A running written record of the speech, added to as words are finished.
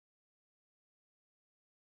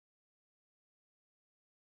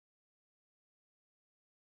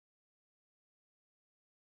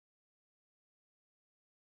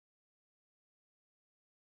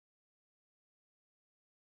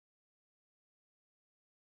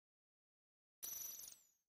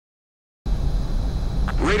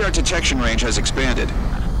radar detection range has expanded.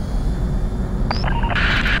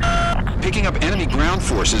 Picking up enemy ground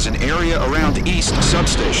forces in area around East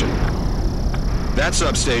Substation. That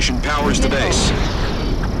substation powers the base.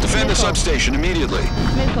 Defend the substation immediately.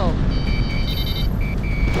 Missile.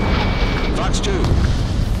 Fox 2.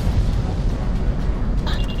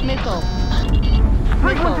 Missile.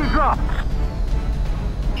 Frequency drop!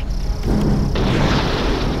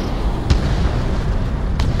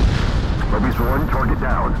 Lobby's 1, target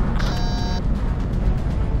down.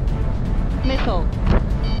 Missile.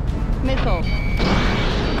 Missile.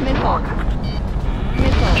 Missile. Locked.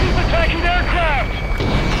 Missile. Keep attacking aircraft!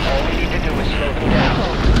 All we need to do is slow them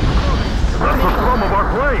down. That's the sum of our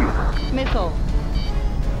planes! Missile.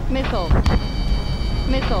 Missile.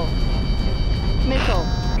 Missile. Missile.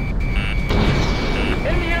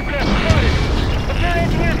 Enemy aircraft spotted! Prepare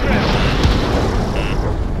anti-aircraft!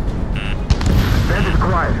 Bandit's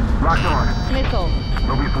quiet. Locked on. Missile.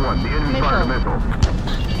 Lobby's 1, the enemy fired a missile.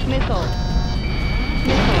 Missile.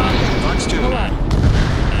 Missile. Fox 2. Pull up.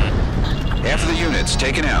 Half of the units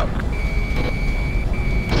taken out.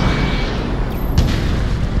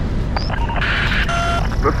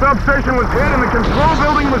 The substation was hit and the control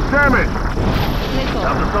building was damaged. Missile.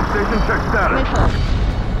 Now the substation check status. Missile.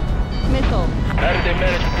 Missile. How did they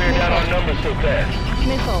manage to bear down our numbers so fast?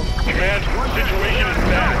 Missile. Command, situation is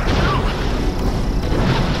bad.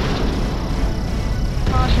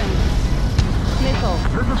 Caution. Missile.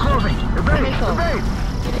 This is closing. Evade! Missile. Evade!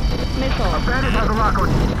 Missile. A bandit has a lock on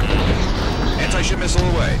you. Anti-ship missile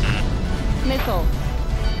away. Missile.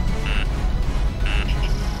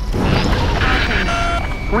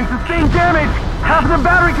 We sustained damage! Half the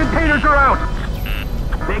battery containers are out!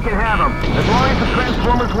 They can have them. As long as the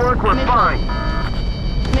transformers work, we're fine.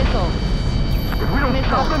 Missile. If we don't Missile.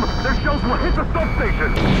 stop them, their shells will hit the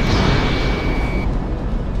substation!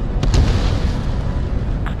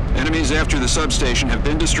 Enemies after the substation have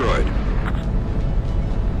been destroyed.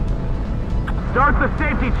 Start the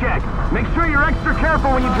safety check. Make sure you're extra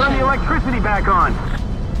careful when you turn the electricity back on.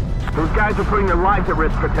 Those guys are putting their lives at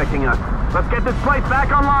risk protecting us. Let's get this place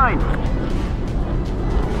back online.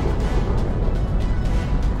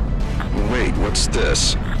 Wait, what's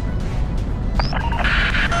this?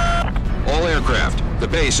 All aircraft, the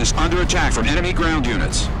base is under attack from enemy ground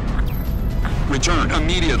units. Return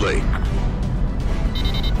immediately.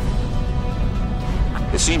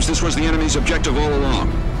 It seems this was the enemy's objective all along.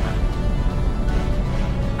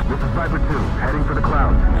 This is Viper 2, heading for the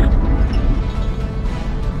clouds.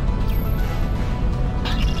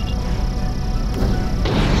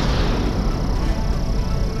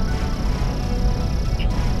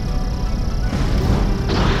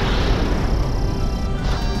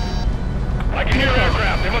 I can hear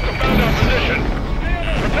aircraft. They must have found our position.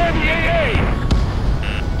 Prepare the AA!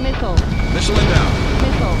 Missile. Missile inbound.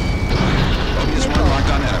 Missile. Mobius 1 locked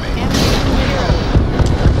on enemy. Ammunition zero.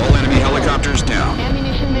 All enemy helicopters down.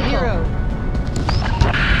 Ammunition zero.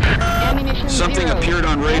 Ammunition Something zero. appeared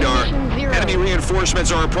on radar. Ammunition zero. Enemy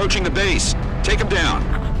reinforcements are approaching the base. Take them down.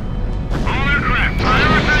 All aircraft,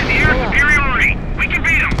 prioritize the air superiority. We can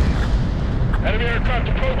beat them. Enemy aircraft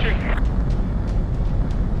approaching.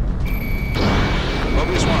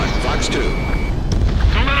 Mobius 1, Fox 2.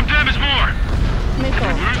 Don't let them damage more.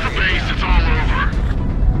 Missile. Lose the base, it's all over.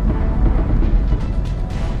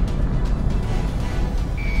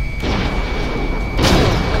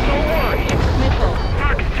 Don't worry. Missile.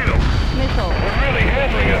 Fox 2. Missile. They're really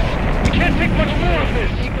hammering us. We can't take much more of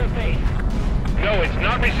this. No, it's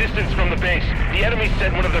not resistance from the base. The enemy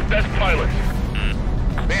sent one of their best pilots.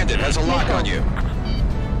 Bandit has a lock on you.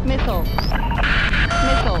 Missile.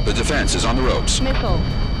 Missile. The defense is on the ropes. Missile.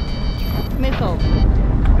 Missile.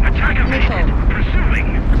 Attack evaded. Missile. Pursuing.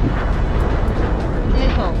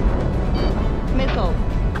 Missile. Missile.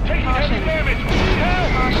 Taking heavy Caution. damage. We need help.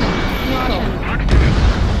 Caution. Missile. Fox 2.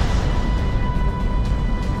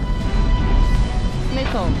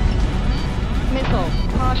 Missile. Missile.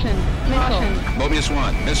 Caution. Missile. Mobius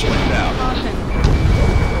 1, missile inbound. Caution.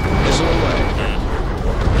 Missile away.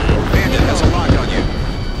 Bandit has a lock on you.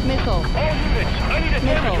 Missile. All units, I need a damage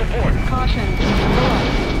Missile. report. Caution. Pull up.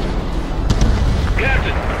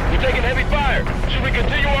 Captain, we're taking heavy fire. Should we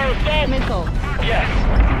continue our assault? Missile. Yes.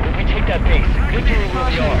 If we take that base, victory will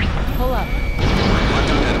be ours. Pull up.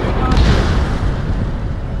 Locked on enemy. Caution.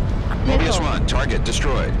 Mobius Missile. 1, target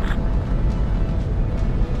destroyed.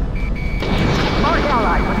 Mark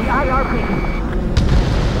allied with the IRP.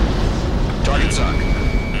 Target sunk.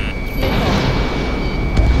 Missile.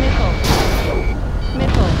 Missile.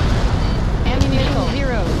 Missile. Ammunition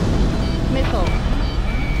zero. Missile.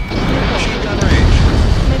 Missile. Machine gun range.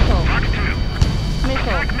 Missile. Fox 2.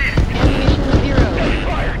 Missile. Attack missed. Ammunition zero. Heavy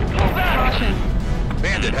fire.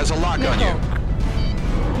 has a lock on you.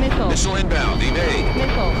 Missile. Missile inbound. Evade.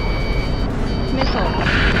 Missile. Missile.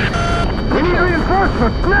 We need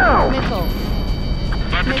reinforcements now! Missile.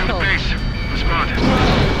 Viper to the base. Respond.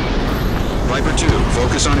 Viper 2,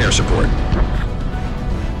 focus on air support.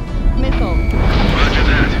 Missile. Roger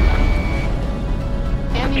that.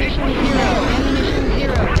 Ammunition 0. Ammunition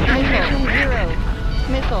 0. Ammunition 0.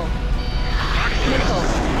 Missile. Missile.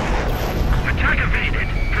 Attack evaded.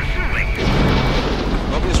 Pursuing.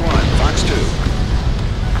 Mobius 1, Fox 2.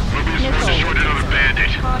 Mobius Missile. destroyed another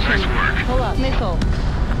bandit. Nice work. Pull up. Missile.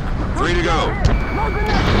 3 to go.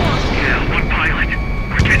 Yeah, one pilot.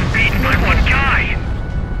 We're getting beaten by one guy.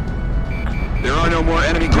 There are no more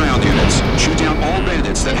enemy ground units. Shoot down all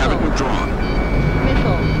bandits that haven't withdrawn.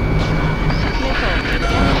 Missile. Missile.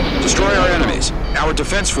 Ammunition Destroy 0. our enemies. Our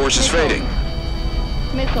defense force is fading.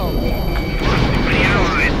 Missile. The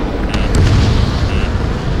allies.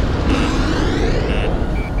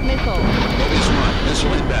 Missile. Mobius 1,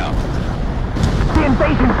 missile inbound. The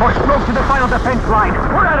invasion force broke to the final defense line.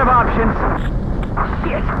 We're out of options.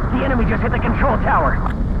 Shit! The enemy just hit the control tower.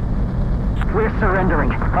 We're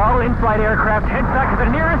surrendering. All in-flight aircraft head back to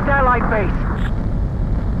the nearest Allied base.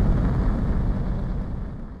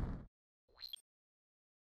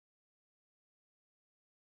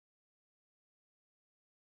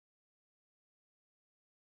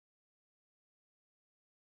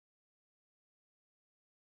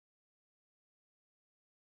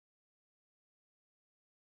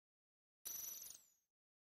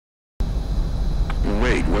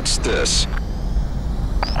 Wait, what's this?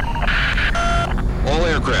 All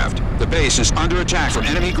aircraft, the base is under attack from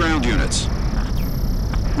enemy ground units.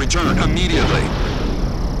 Return immediately.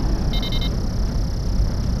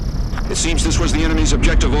 It seems this was the enemy's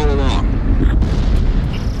objective all along.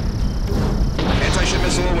 Anti-ship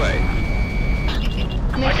missile away.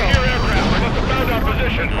 I can hear aircraft. We must have found our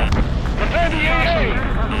position. Prepare the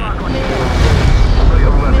EA!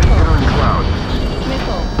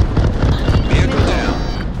 Missile. Vehicle down.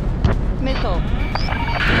 Missile.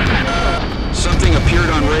 Something appeared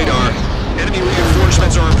on radar. Enemy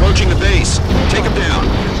reinforcements are approaching the base. Take them down.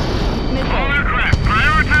 All Missile. aircraft,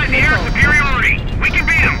 prioritize air superiority. We can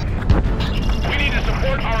beat them. We need to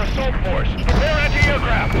support our assault force. Prepare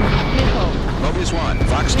anti-aircraft. Missile. Mobius 1,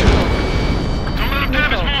 Fox 2. Don't let them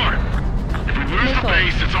damage more. If we lose the Missile.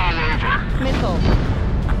 base, it's all over. Missile.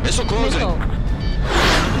 Missile closing. Missile.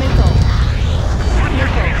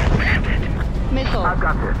 Missile. I've Missile.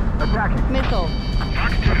 got this. Attack it. Missile.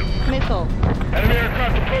 Fox 2. Missile. Enemy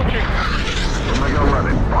aircraft approaching. Omega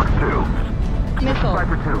 11, Fox 2. Missile.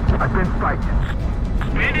 Viper 2, I've been spiked.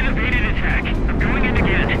 Bandit evaded attack. I'm going in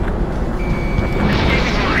again.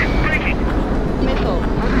 Escaping line. Breaking. Missile. The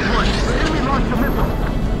enemy launched a missile.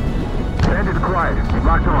 Bandit acquired.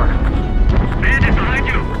 Locked on. Bandit behind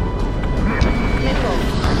you. Missile.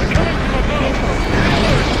 They're coming from above. Missile.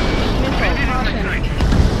 Bandit on the Caution. site.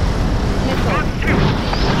 Missile. Fox 2.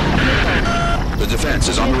 Missile. The defense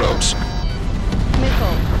is on the ropes.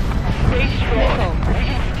 Missile. Stay strong. Missile. We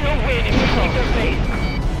can still win if we take their base.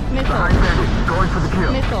 Missile. Bandit, going for the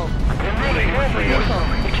kill. Missile. We're moving over here. Missile.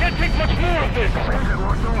 We can't take much more of this. Bandit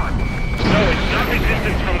locked on. No, it's not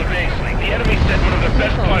resistance from the base. The enemy sent one of their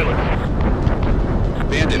best Missile. pilots.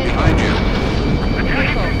 Bandit behind you.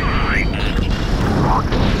 Attacking from Missile. behind.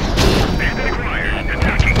 Bandit acquired.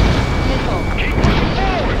 Attacking. Missile. Keep pushing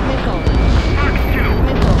forward. Missile. Fox 2.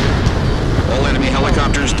 Missile. All enemy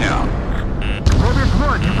helicopters down. Mobius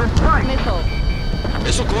 1, you've been spiked. Missile.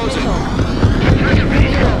 Missile closing. Attack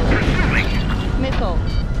evaded. Zero. Pursuing. Missile.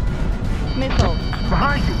 Missile.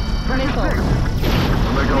 Behind you. Missile.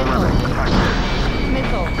 Omega 11, attack this.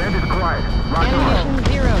 Missile. Bandit acquired. Locked on.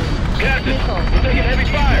 Ammunition 0. Captain, Missile. we're taking heavy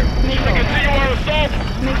fire. Missile. We can see you our assault.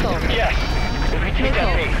 Missile. Yes. If we take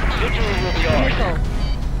that base, victory will be ours. Missile.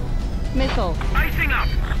 Missile. Icing up.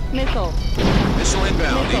 Missile. Missile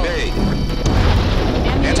inbound. Missile. Evade.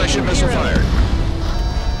 Ammunition Anti-ship missile 0. fired.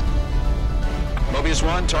 Mobius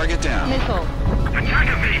 1, target down. Missile. Attack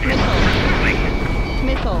evaded. Missile. Pursuing.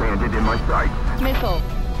 Missile. Bandit in my sight. Missile.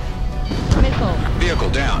 Missile. Vehicle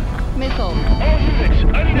down. Missile. All units,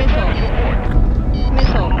 I need a Missile. damage report.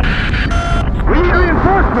 Missile. We need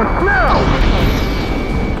reinforcements now!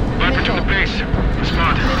 Viper to the base.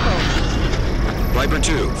 Respond. Missile. Viper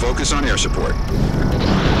 2, focus on air support.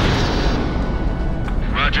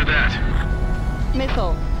 Roger that.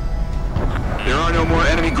 Missile. There are no more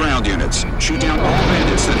enemy ground units. Shoot down all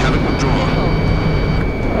bandits that haven't withdrawn.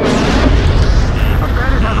 A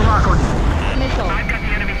bandit has a lock on you. Missile. I've got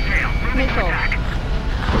the enemy's tail. Moving to Missile. attack.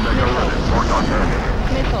 Omega 11, locked on bandit.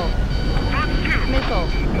 Missile. Fox 2. Missile.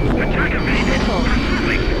 Attack evaded. Missile.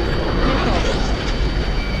 Pursuing. Missile.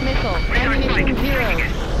 Missile. Ammunition 0.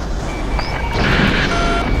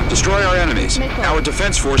 Destroy our enemies. Missile. Our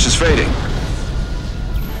defense force is fading.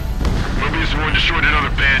 Mobius 1 destroyed another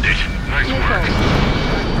bandit. Nice Missile. work.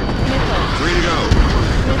 Missile. 3 to go.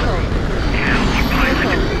 Missile.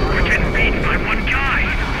 Missile. We're getting beaten by one guy.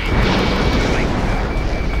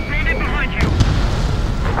 Bandit behind you.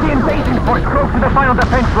 The invasion force broke to the final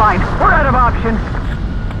defense line. We're out of options.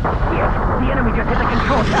 Shit, the enemy just hit the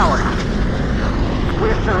control tower.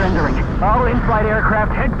 We're surrendering. All in-flight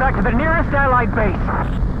aircraft head back to the nearest Allied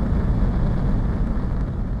base.